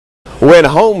When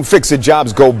home fix-it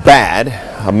jobs go bad,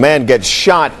 a man gets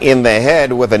shot in the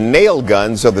head with a nail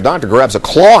gun, so the doctor grabs a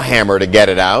claw hammer to get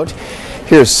it out.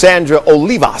 Here's Sandra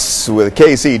Olivas with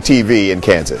KCTV in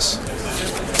Kansas.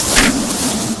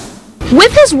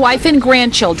 With his wife and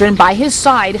grandchildren by his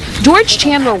side, George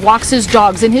Chandler walks his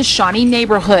dogs in his Shawnee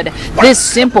neighborhood. This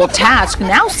simple task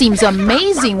now seems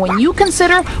amazing when you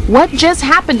consider what just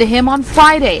happened to him on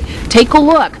Friday. Take a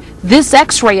look. This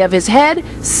x-ray of his head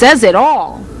says it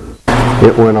all.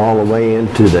 It went all the way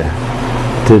into the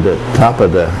top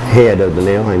of the head of the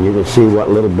nail, and you can see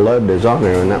what little blood there's on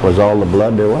there, and that was all the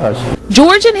blood there was.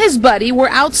 George and his buddy were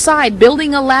outside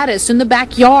building a lattice in the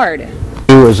backyard.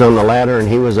 He was on the ladder and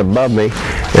he was above me,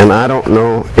 and I don't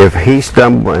know if he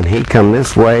stumbled and he come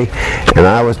this way and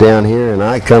I was down here and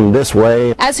I come this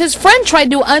way. As his friend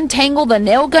tried to untangle the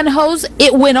nail gun hose,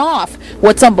 it went off.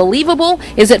 What's unbelievable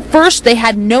is at first they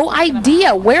had no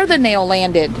idea where the nail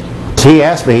landed. He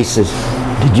asked me, he says,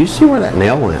 "Did you see where that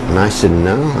nail went?" And I said,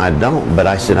 "No, I don't." But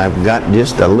I said, "I've got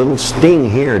just a little sting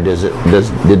here. Did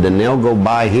the nail go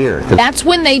by here?" That's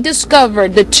when they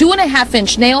discovered the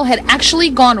 2.5-inch nail had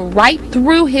actually gone right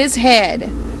through his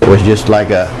head. It was just like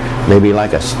maybe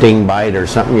like a sting bite or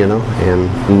something, you know,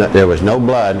 and there was no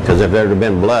blood, because if there had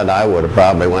been blood, I would have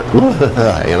probably went, you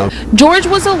know. George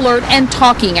was alert and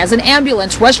talking as an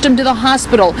ambulance rushed him to the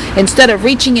hospital. Instead of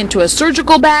reaching into a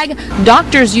surgical bag,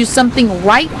 doctors used something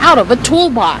right out of a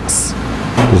toolbox.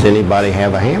 Does anybody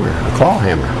have a hammer, a claw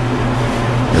hammer?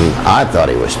 And I thought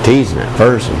he was teasing at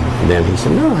first, and then he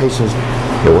said, no, he says,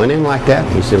 it went in like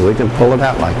that. He said, we can pull it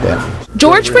out like that.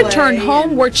 George returned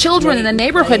home where children in the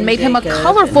neighborhood made him a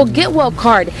colorful get well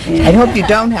card. I hope you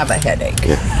don't have a headache.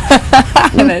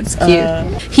 That's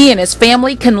cute. He and his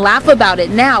family can laugh about it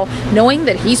now, knowing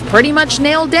that he's pretty much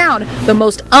nailed down the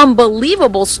most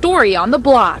unbelievable story on the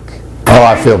block. Oh,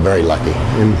 I feel very lucky.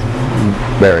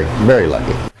 Very, very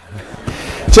lucky.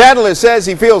 Chandler says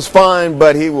he feels fine,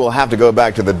 but he will have to go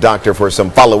back to the doctor for some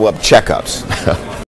follow-up checkups.